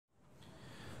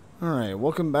Alright,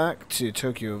 welcome back to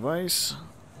Tokyo Vice.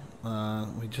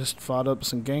 We just fought up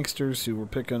some gangsters who were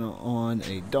picking on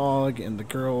a dog and the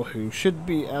girl who should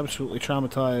be absolutely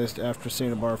traumatized after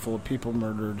seeing a bar full of people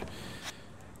murdered.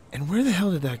 And where the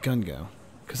hell did that gun go?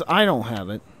 Because I don't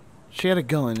have it. She had a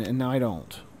gun and now I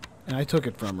don't. And I took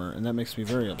it from her and that makes me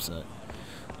very upset.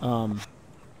 And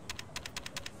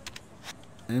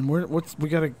we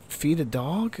gotta feed a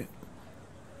dog?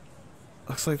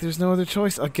 Looks like there's no other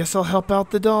choice. I guess I'll help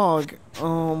out the dog.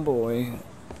 Oh boy.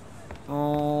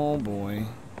 Oh boy.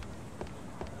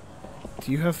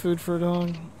 Do you have food for a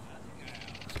dog?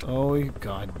 Oh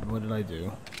god, what did I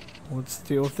do? Let's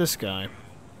deal with this guy.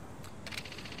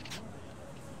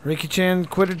 Riki-chan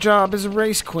quit her job as a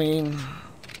race queen.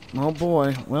 Oh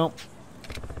boy. Well.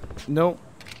 Nope.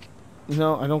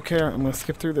 No, I don't care. I'm gonna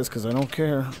skip through this because I don't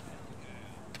care.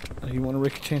 You want a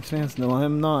Riki-chan stance? No, I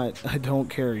am not. I don't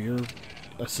care. You're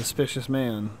a suspicious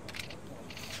man.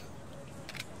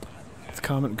 It's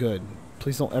comment good.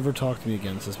 Please don't ever talk to me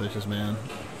again, suspicious man.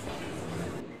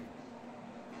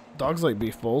 Dogs like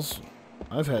beef bowls.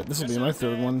 I've had. This will be my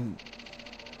third one.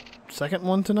 Second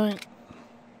one tonight.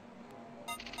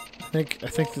 I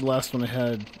think the last one I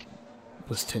had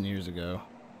was 10 years ago,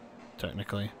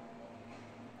 technically.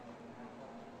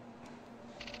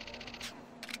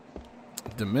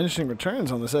 Diminishing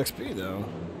returns on this XP though.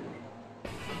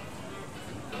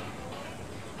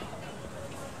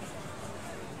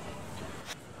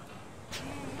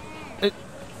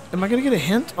 Am I gonna get a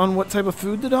hint on what type of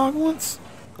food the dog wants?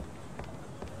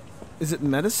 Is it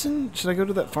medicine? Should I go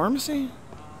to that pharmacy?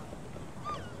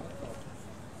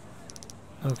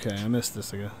 Okay, I missed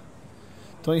this again.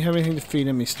 Don't you have anything to feed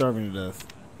him? He's starving to death.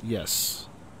 Yes.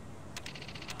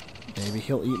 Maybe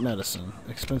he'll eat medicine.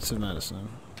 Expensive medicine.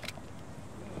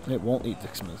 It won't eat the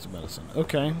expensive medicine.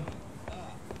 Okay.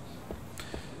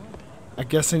 I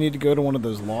guess I need to go to one of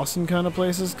those Lawson kind of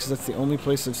places, because that's the only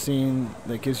place I've seen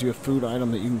that gives you a food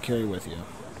item that you can carry with you.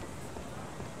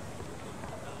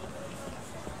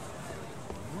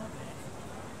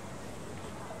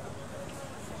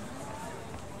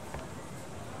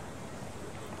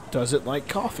 Does it like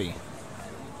coffee?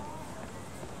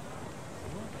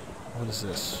 What is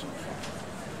this?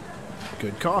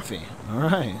 Good coffee.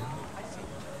 Alright.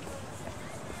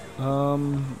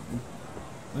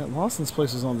 That Lawson's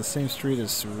place is on the same street as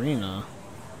Serena.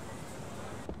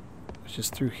 It's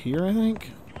just through here, I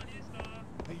think?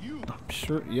 I'm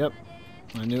sure, yep.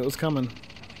 I knew it was coming.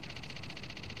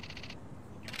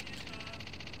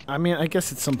 I mean, I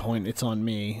guess at some point it's on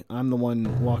me. I'm the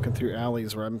one walking through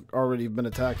alleys where I've already been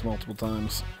attacked multiple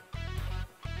times.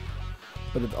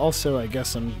 But it also, I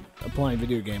guess I'm applying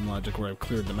video game logic where I've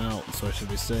cleared them out, so I should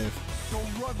be safe. Don't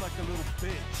run like a little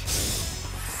bitch.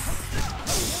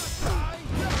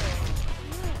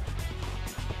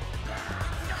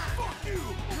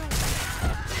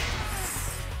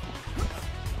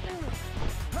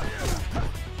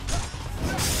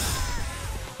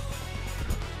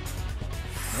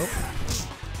 Nope.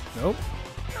 Nope.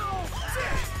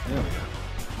 There we go.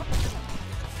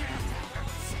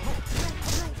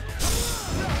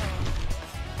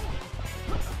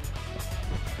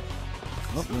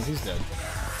 Oh, no, he's dead.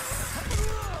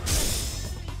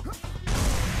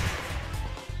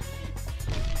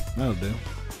 That'll do.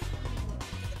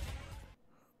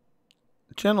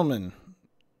 Gentlemen,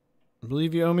 I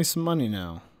believe you owe me some money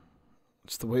now.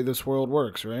 It's the way this world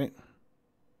works, right?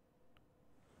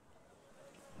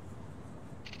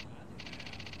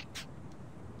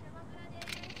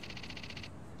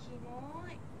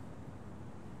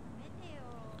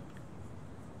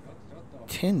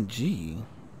 $10G?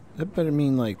 That better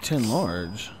mean like 10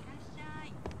 large.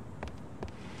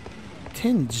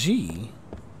 $10G?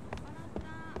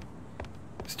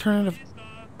 It's turned into...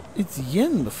 It's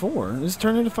yen before. Is it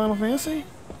turned into Final Fantasy?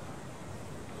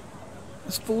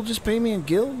 This fool just paid me in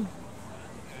guild?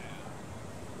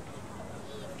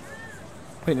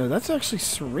 Wait, no, that's actually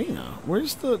Serena.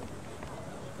 Where's the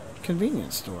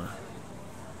convenience store?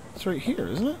 It's right here,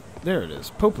 isn't it? There it is.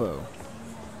 Popo.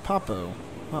 Popo.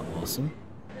 Not Lawson.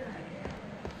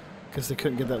 Because they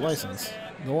couldn't get that license.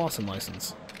 The Lawson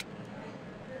license.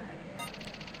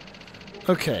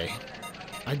 Okay.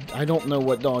 I don't know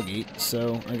what dog eats,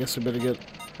 so I guess we better get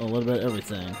a little bit of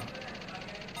everything.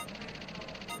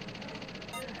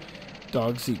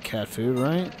 Dogs eat cat food,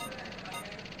 right?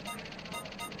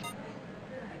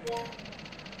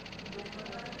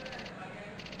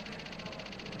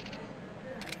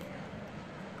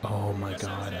 Oh my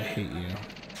god, I hate you.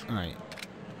 Alright.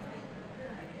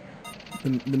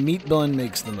 The meat bun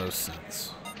makes the most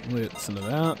sense. We'll get some of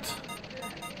that.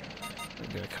 We'll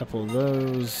get a couple of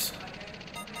those.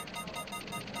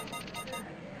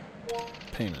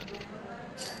 payment.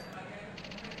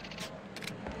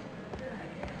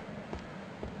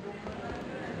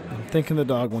 I'm thinking the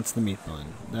dog wants the meat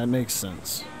bun. That makes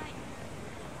sense.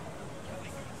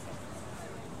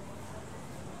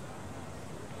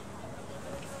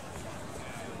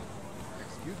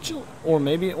 Or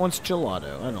maybe it wants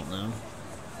gelato. I don't know.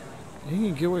 You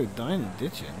can get away with dying and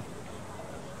ditching.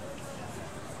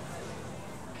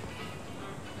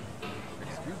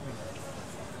 Excuse me.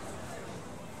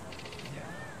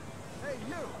 Hey,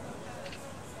 you!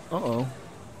 Uh-oh.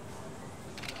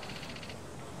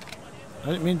 I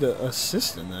didn't mean to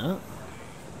assist in that.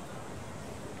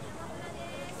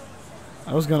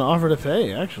 I was going to offer to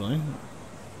pay, actually.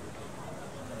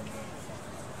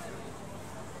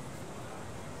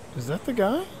 Is that the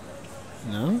guy?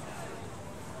 No?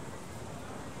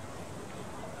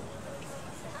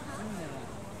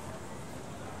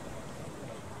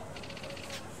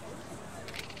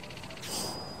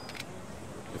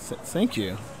 Thank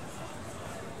you.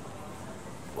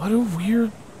 What a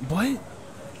weird... What?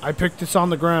 I picked this on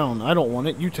the ground. I don't want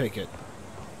it. You take it.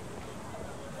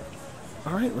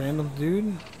 Alright, random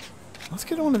dude. Let's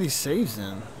get one of these saves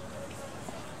in.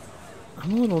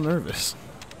 I'm a little nervous.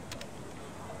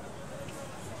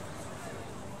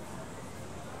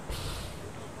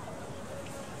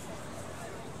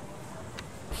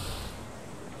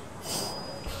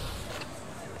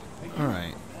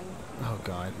 Alright. Oh,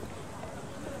 God.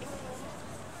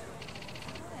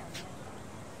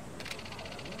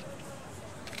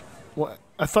 What?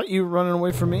 I thought you were running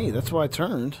away from me. That's why I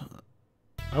turned.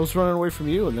 I was running away from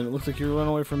you, and then it looked like you were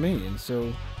running away from me, and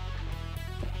so...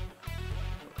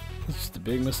 It's just a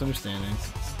big misunderstanding.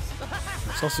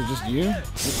 It's also just you?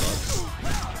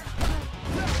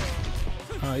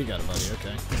 Oh, you got it, buddy.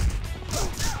 Okay.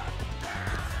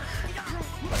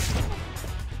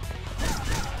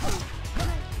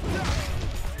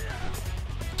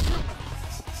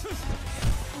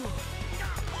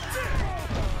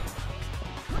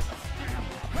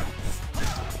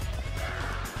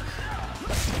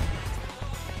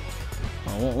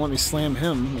 Won't let me slam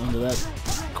him onto that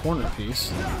corner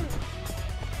piece.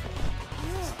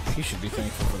 He should be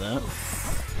thankful for that.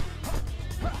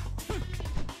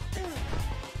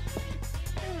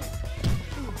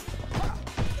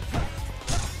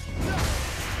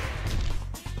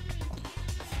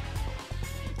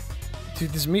 Dude,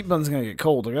 this meat bun's gonna get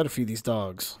cold. I gotta feed these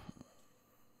dogs.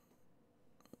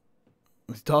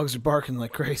 These dogs are barking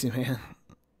like crazy, man.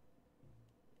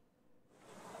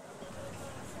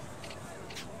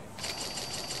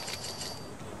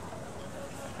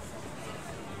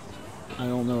 I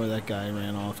don't know where that guy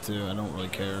ran off to. I don't really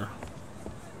care.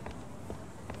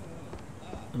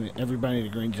 I mean, everybody in a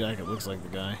green jacket looks like the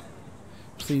guy.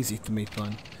 Please eat the meat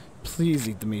bun. Please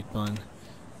eat the meat bun.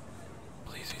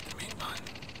 Please eat the meat bun.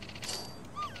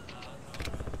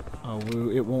 Oh, woo,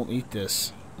 it won't eat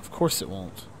this. Of course it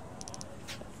won't.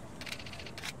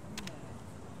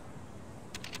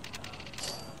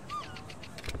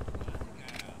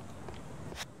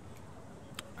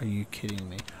 Are you kidding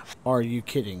me? Are you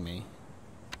kidding me?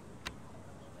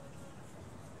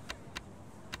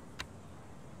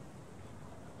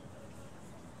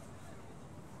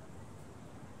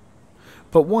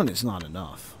 But one is not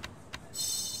enough.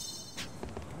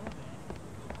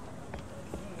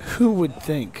 Who would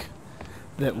think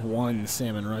that one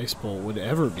salmon rice bowl would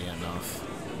ever be enough?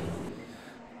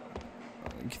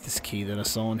 Get this key that I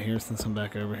saw in here since I'm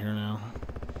back over here now.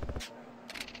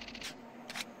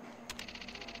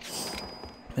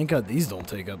 Thank God these don't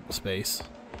take up space.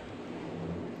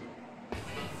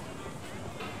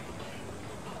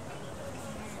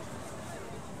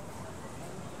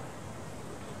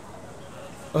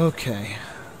 Okay.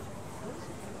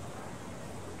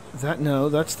 No,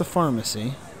 that's the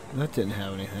pharmacy. That didn't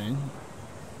have anything.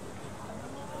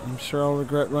 I'm sure I'll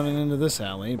regret running into this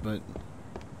alley, but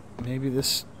maybe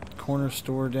this corner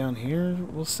store down here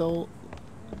will sell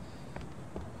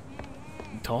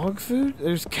dog food?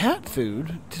 There's cat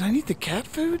food. Did I need the cat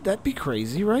food? That'd be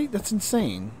crazy, right? That's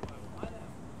insane.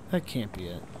 That can't be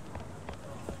it.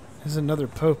 There's another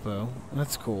popo.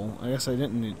 That's cool. I guess I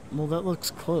didn't need... Well, that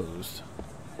looks closed.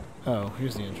 Oh,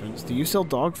 here's the entrance. Do you sell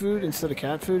dog food instead of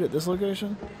cat food at this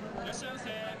location?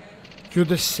 You're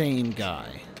the same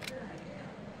guy.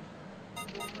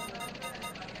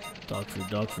 Dog food,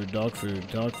 dog food, dog food,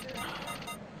 dog...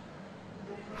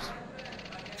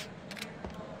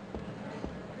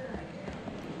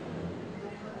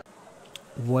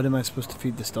 What am I supposed to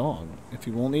feed this dog if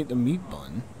he won't eat the meat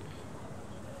bun?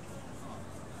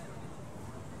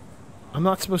 I'm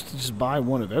not supposed to just buy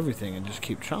one of everything and just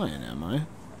keep trying, am I?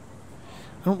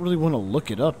 I don't really want to look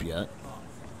it up yet,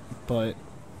 but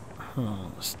Huh.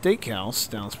 Steakhouse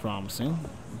sounds promising,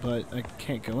 but I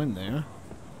can't go in there.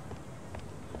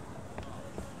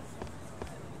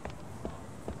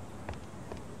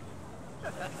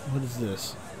 What is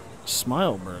this?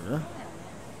 Smile Burger.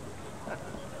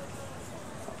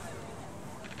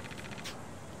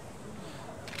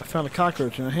 I found a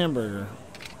cockroach in a hamburger.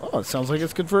 Oh, it sounds like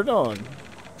it's good for a dog.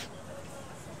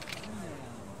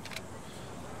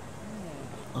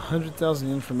 100,000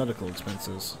 yen for medical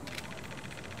expenses.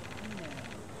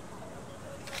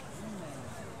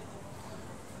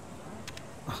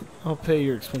 I'll pay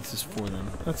your expenses for them.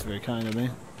 That's very kind of me.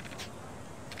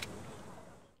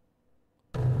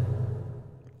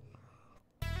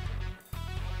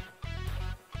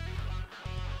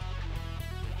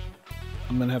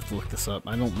 I'm gonna have to look this up.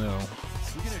 I don't know.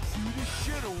 You gonna do this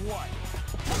shit or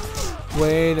what?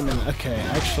 Wait a minute. Okay,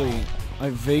 actually,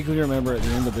 I vaguely remember at the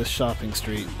end of this shopping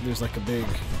street, there's like a big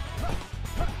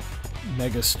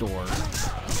mega store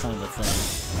kind of a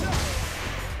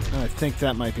thing. And I think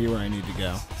that might be where I need to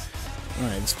go.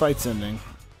 Alright, this fight's ending.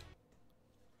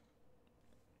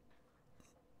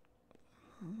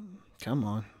 Come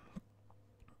on.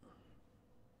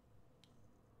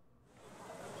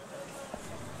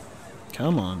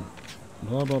 Come on.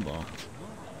 Blah, blah, blah.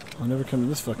 I'll never come to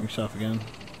this fucking shop again.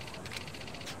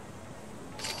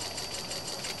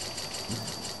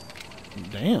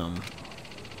 Damn.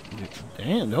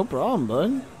 Damn, no problem,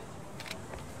 bud.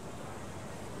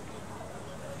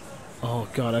 Oh,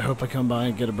 God, I hope I come by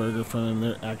and get a burger from him.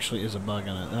 There actually is a bug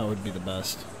in it. That would be the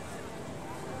best.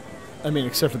 I mean,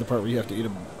 except for the part where you have to eat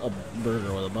a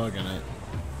burger with a bug in it.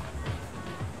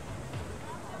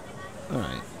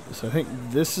 Alright. So I think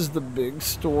this is the big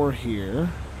store here.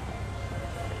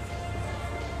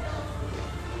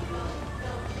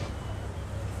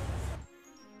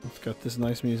 It's got this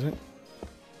nice music.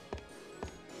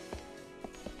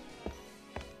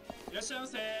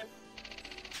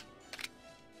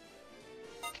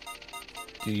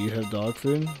 Do you have dog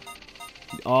food?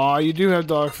 Oh, you do have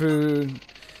dog food.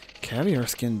 Caviar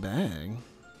skin bag.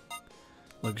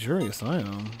 Luxurious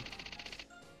item.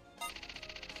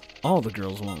 All the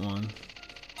girls want one.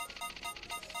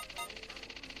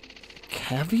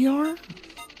 Caviar?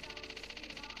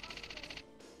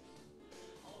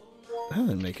 That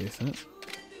didn't make any sense.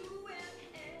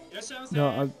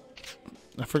 No,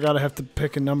 I forgot I have to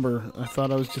pick a number. I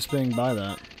thought I was just being by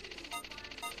that.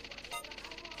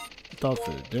 Dog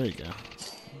food. There you go.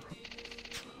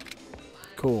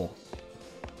 Cool.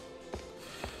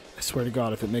 I swear to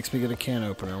God, if it makes me get a can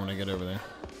opener when I get over there.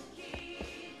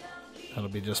 That'll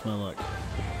be just my luck.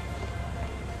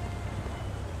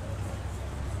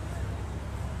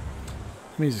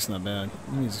 The music's not bad.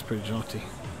 The music's pretty jaunty.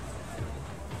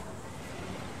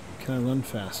 Can I run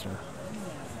faster?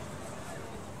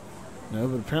 No,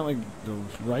 but apparently the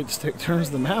right stick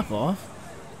turns the map off.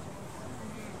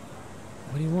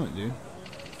 What do you want, dude?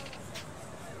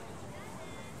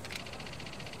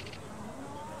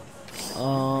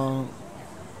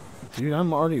 Dude,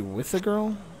 I'm already with the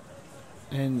girl?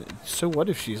 And so what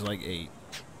if she's like 8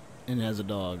 and has a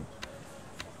dog?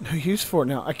 No use for it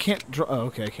now. I can't draw. Oh,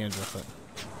 okay, I can't drop it.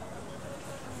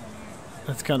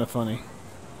 That's kind of funny.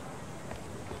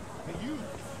 Hey, you.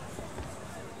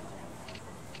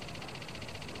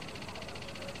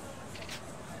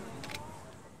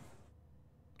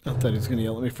 I thought he was going to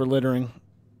yell at me for littering.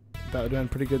 That would have been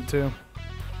pretty good too.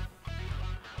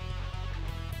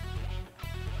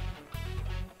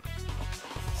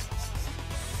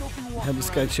 Have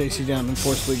this guy chase you down and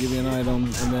forcibly give you an item,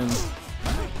 and then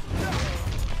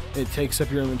it takes up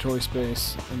your inventory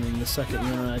space, and then the second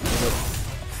you interact with it,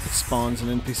 it spawns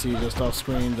an NPC just off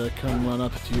screen to come run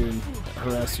up to you and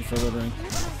harass you for littering.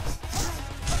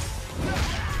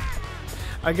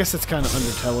 I guess it's kind of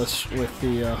Undertale-ish with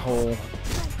the whole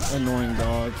annoying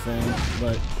dog thing,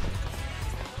 but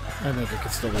I think it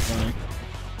could still be funny.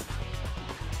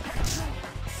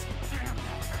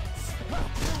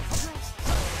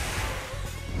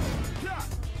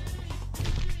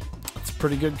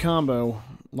 Pretty good combo.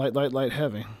 Light, light, light,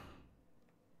 heavy.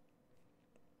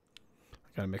 I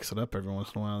gotta mix it up every once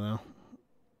in a while now.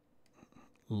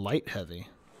 Light, heavy.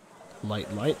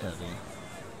 Light, light, heavy.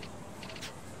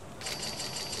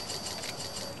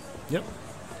 Yep.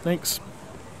 Thanks.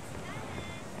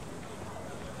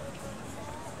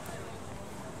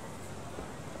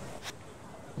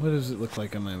 What does it look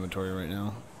like in my inventory right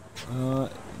now?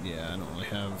 Yeah, I don't really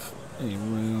have any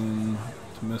room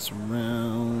to mess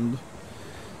around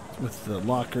with the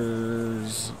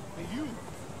lockers.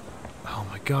 Oh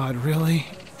my God, really?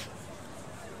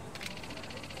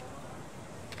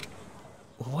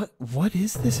 What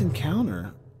is this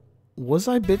encounter? Was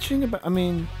I bitching about? I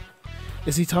mean,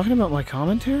 Is he talking about my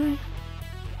commentary?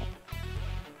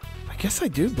 I guess I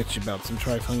do bitch about some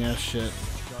trifling ass shit.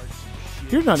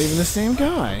 You're not even the same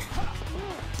guy.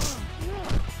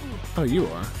 Oh, you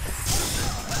are.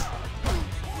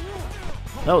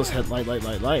 That was head light, light,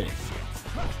 light, light.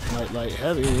 Light, light,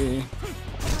 heavy.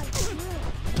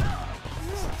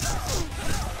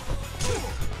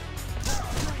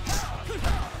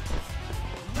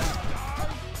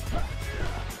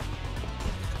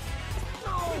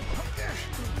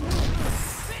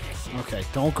 Okay,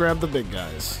 don't grab the big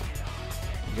guys.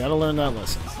 You gotta learn that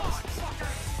lesson.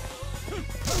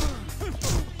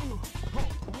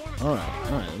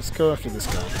 Alright, let's go after this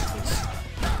guy.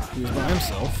 He's by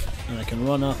himself, and I can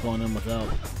run up on him without...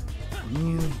 I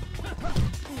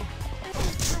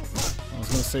was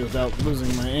gonna say without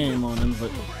losing my aim on him,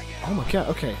 but... Oh my god,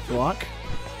 okay, block.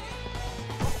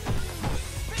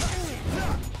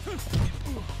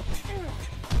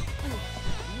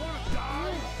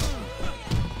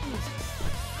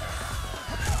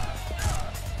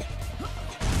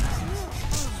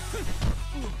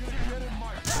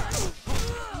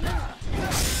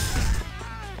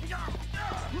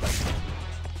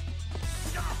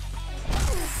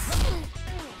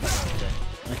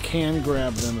 Can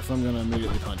grab them if I'm going to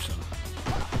immediately punch them.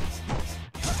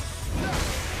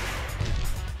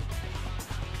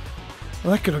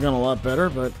 Well, that could have gone a lot better,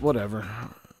 but whatever.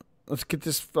 Let's get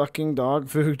this fucking dog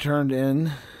food turned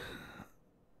in.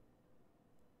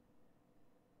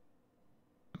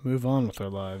 Move on with our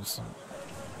lives.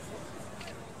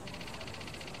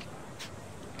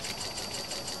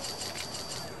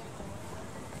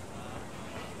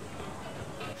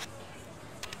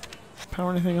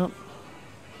 Power anything up?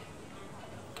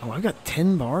 Oh, I got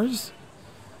 10 bars?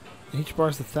 Each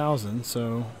bar's 1,000,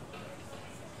 so...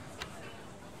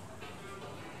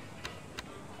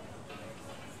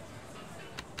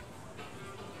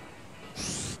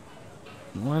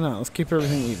 Why not? Let's keep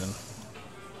everything even.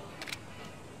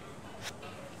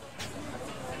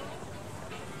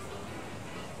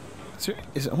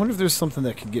 I wonder if there's something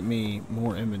that could get me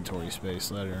more inventory space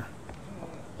later.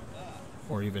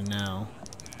 Or even now.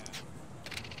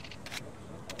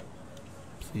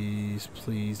 Please,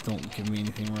 please don't give me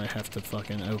anything where I have to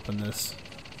fucking open this.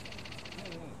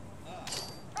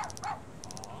 I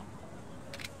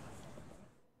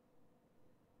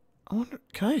wonder,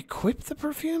 can I equip the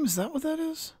perfume? Is that what that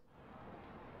is?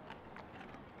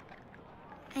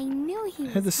 I knew he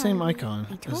had the same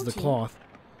icon as the cloth.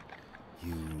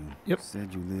 You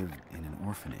said you lived in an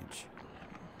orphanage.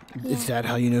 Yeah. Is that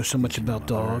how you know so much about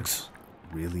dogs?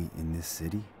 Really in this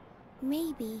city?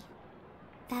 Maybe.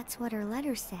 That's what her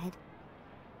letter said.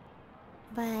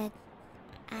 But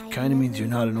I Kinda means you're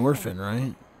not an orphan,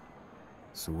 right?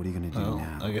 So what are you gonna do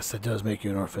now? I guess that does make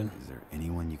you an orphan. Is there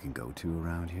anyone you can go to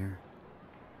around here?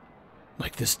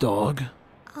 Like this dog?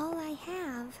 all I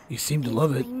have. You seem to is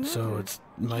love it, my so mother it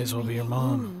might as well and be your my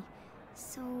mom. Amy.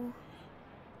 So,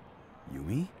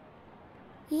 Yumi?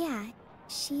 yeah,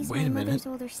 she's Wait my a minute. mother's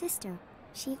older sister.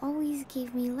 She always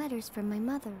gave me letters from my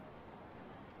mother.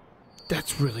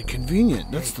 That's really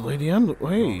convenient. That's the lady I'm...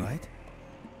 Wait. All right.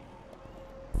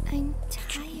 I'm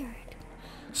tired.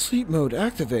 Sleep mode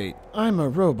activate. I'm a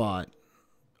robot.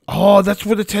 Oh, that's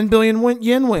where the 10 billion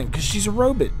yen went, because she's a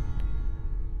robot.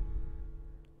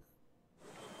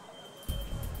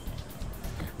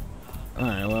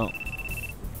 Alright, well.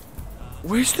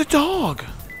 Where's the dog?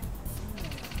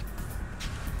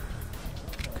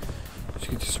 Let's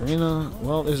get to Serena.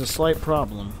 Well, there's a slight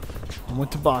problem. I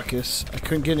went to Bacchus. I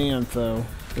couldn't get any info.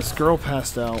 This girl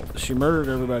passed out. She murdered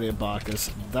everybody at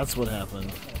Bacchus. That's what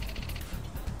happened.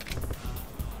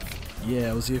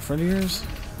 Yeah, was he a friend of yours?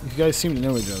 You guys seem to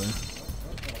know each other.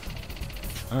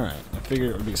 Alright, I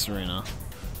figured it would be Serena.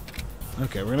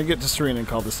 Okay, we're gonna get to Serena and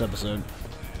call this episode.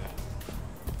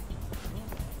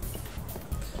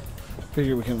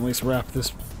 Figure we can at least wrap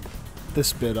this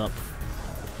bit up.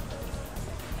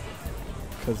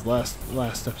 Because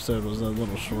last episode was a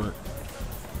little short.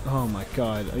 Oh my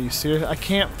god, are you serious? I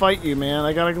can't fight you, man.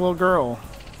 I got a little girl.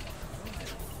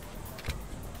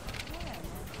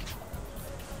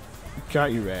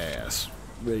 Got your ass.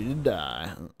 Ready to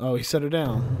die. Oh, he set her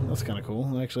down. That's kind of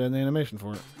cool. I actually had an animation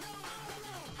for it.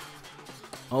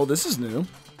 Oh, this is new.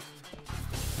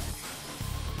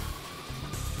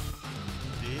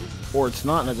 Or it's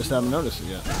not, and I just haven't noticed it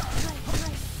yet.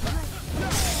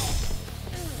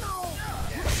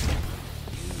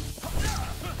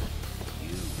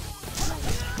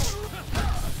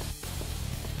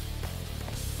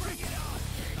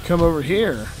 Come over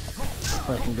here. If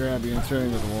I can grab you and throw you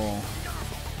into the wall.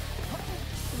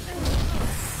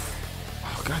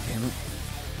 Oh, god damn it.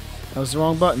 That was the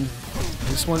wrong button.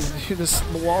 just wanted to do this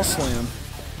wall slam.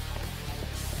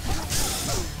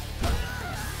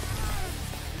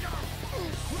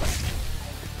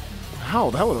 Ow,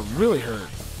 that would have really hurt.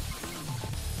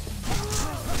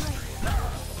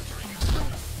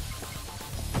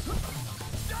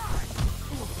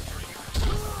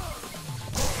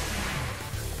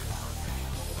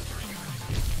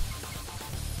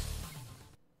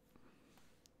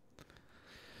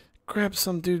 Grab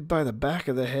some dude by the back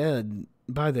of the head,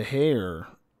 by the hair,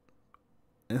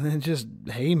 and then just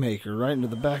haymaker right into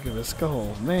the back of his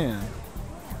skull. Man.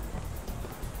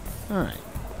 Alright.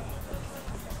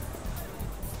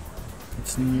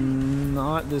 It's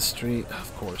not this street,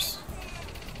 of course.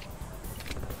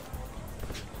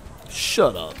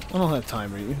 Shut up. I don't have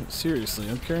time for you. Seriously,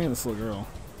 I'm carrying this little girl.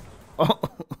 Oh,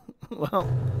 well.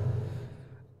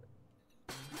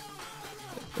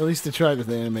 At least they tried with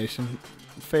the animation.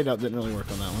 Fade out didn't really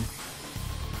work on that one.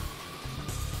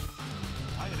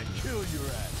 I'm gonna kill your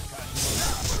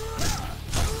ass.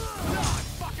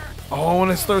 Oh, I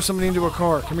want to throw somebody into a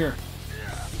car. Come here.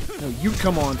 No, you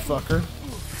come on, fucker.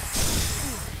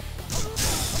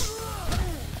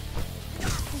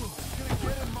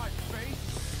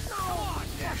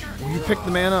 Will you pick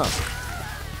the man up?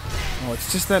 Oh,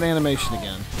 it's just that animation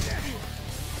again.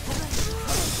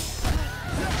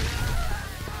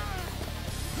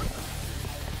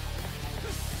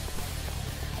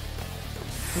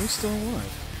 Who's still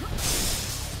alive?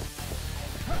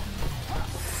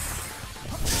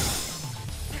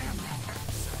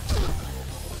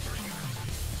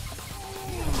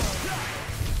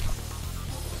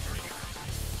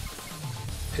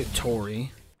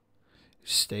 Hittori.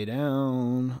 Stay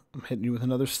down. I'm hitting you with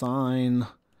another sign.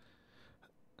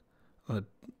 I'm gonna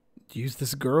use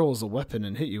this girl as a weapon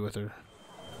and hit you with her.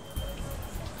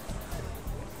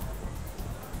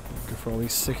 Good for all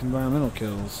these sick environmental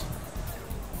kills.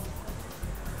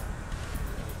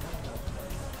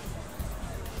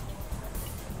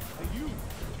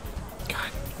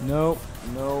 God, no,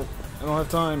 no. I don't have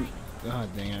time.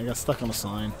 God dang it, I got stuck on a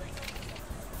sign.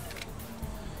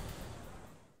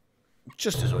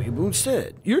 Just as Oyabun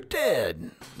said, you're dead,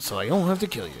 so I don't have to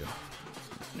kill you.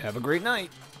 Have a great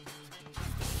night.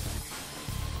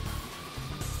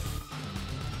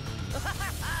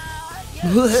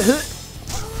 Punch,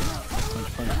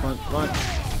 punch, punch, punch.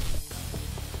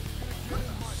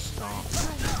 Stomp.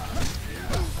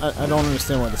 I don't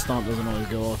understand why the stomp doesn't always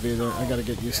go off either. I gotta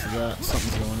get used to that.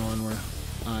 Something's going on where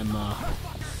I'm, I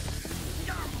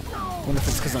wonder if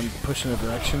it's because I'm pushing a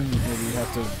direction. Maybe you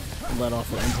have to let off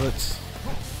the inputs.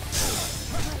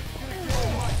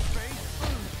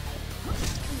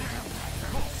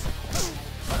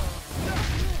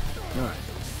 Alright.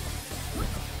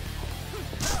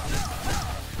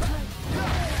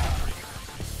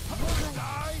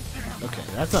 Okay,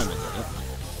 that time it did it.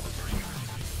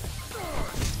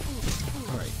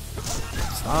 Alright.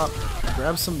 Stop.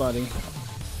 Grab somebody.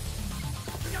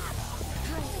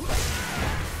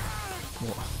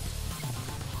 Whoa.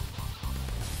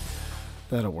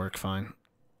 That'll work fine.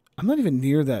 I'm not even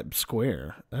near that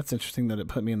square. That's interesting that it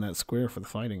put me in that square for the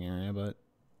fighting area, but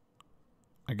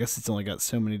I guess it's only got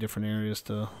so many different areas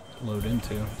to load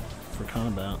into for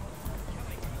combat.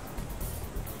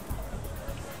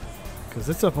 Because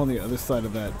it's up on the other side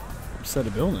of that set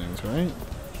of buildings, right?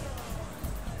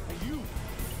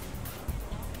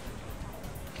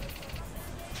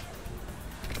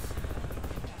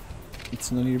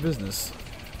 It's none of your business.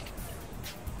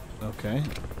 Okay.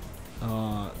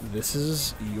 This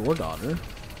is your daughter.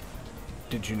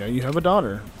 Did you know you have a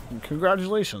daughter?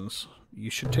 Congratulations. You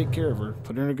should take care of her.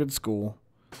 Put her in a good school.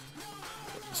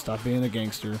 Stop being a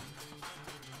gangster.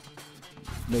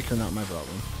 Make her not my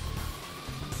problem.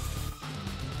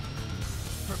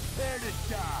 Prepare to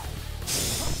die.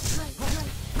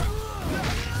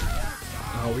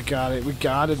 Oh, we got it. We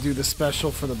gotta do the special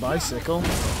for the bicycle.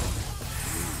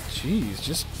 Jeez,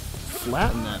 just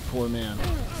flatten that poor man.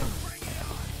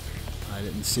 I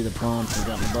didn't see the prompt and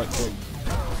got my butt kicked.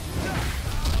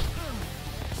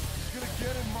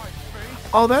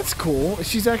 Oh, that's cool.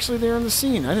 She's actually there in the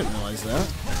scene. I didn't realize that.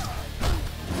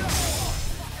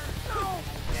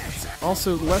 It's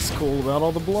also less cool about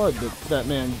all the blood that that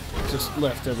man just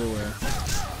left everywhere.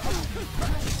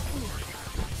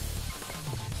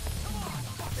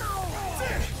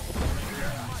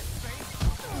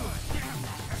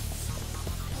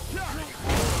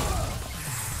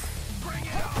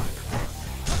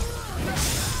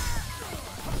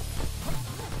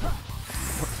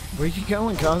 Where you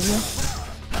going, Kazuya?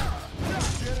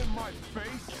 Get in my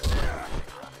face.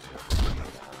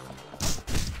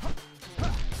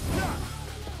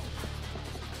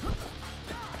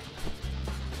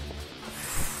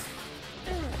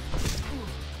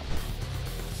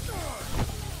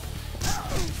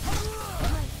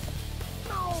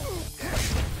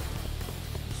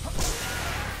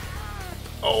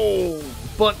 Oh,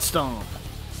 butt stomp.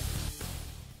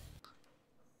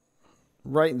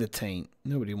 Right in the taint.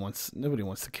 Nobody wants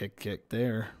to kick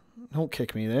there. Don't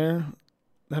kick me there.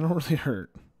 That don't really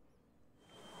hurt.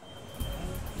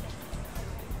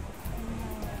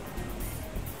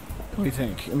 What do you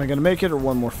think? Am I gonna make it or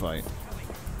one more fight?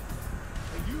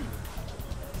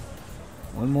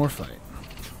 One more fight.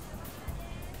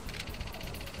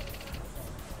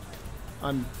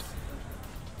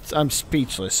 I'm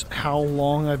speechless. How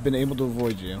long I've been able to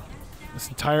avoid you. This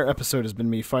entire episode has been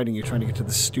me fighting you trying to get to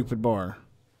this stupid bar.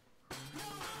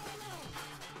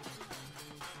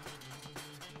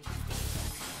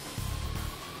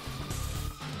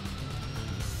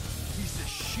 Piece of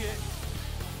shit.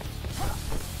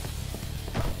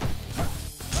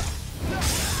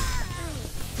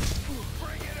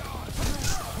 Bring it on.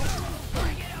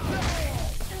 Bring it on.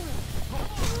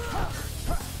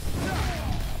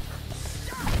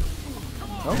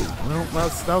 Oh, well,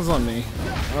 that was on me.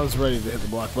 I was ready to hit the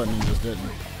block button and just didn't.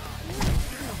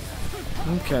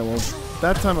 Okay, well,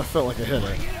 that time I felt like I hit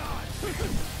it.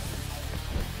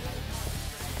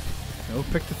 Go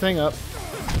pick the thing up.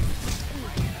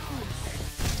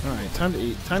 Alright, time to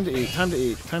eat, time to eat, time to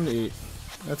eat, time to eat.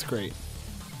 That's great.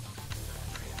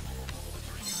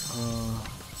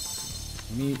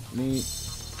 Meat, meat,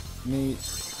 meat,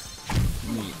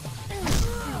 meat.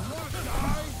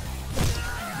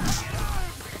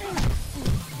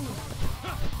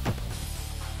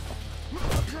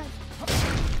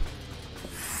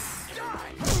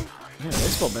 Man,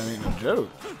 baseball bat ain't no joke.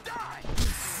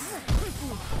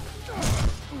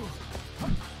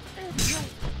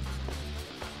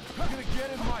 Gonna get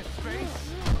in my face.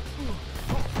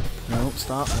 No,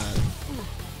 stop that.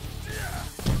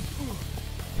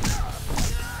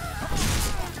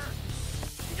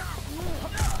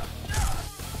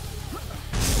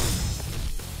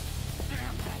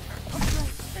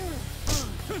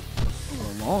 A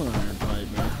long iron pipe,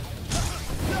 man.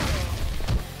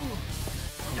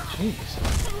 Oh, jeez.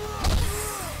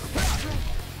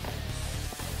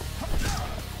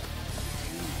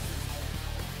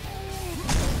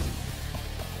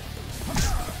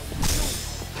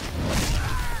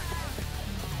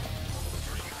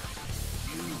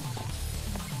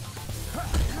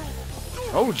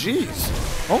 Oh, jeez.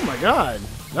 Oh, my God.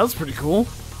 That was pretty cool.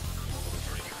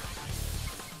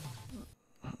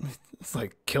 It's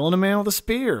like killing a man with a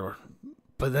spear.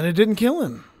 But then it didn't kill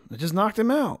him. It just knocked him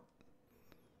out.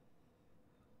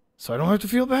 So I don't have to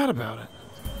feel bad about it.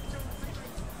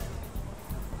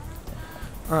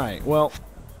 Alright, well,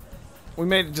 we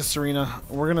made it to Serena.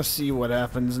 We're going to see what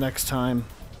happens next time.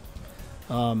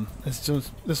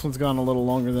 This one's gone a little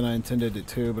longer than I intended it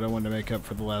to, but I wanted to make up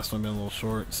for the last one being a little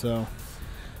short. So,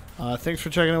 thanks for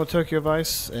checking out with Tokyo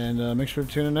Vice, and make sure to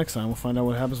tune in next time. We'll find out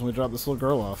what happens when we drop this little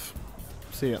girl off.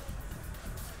 See ya.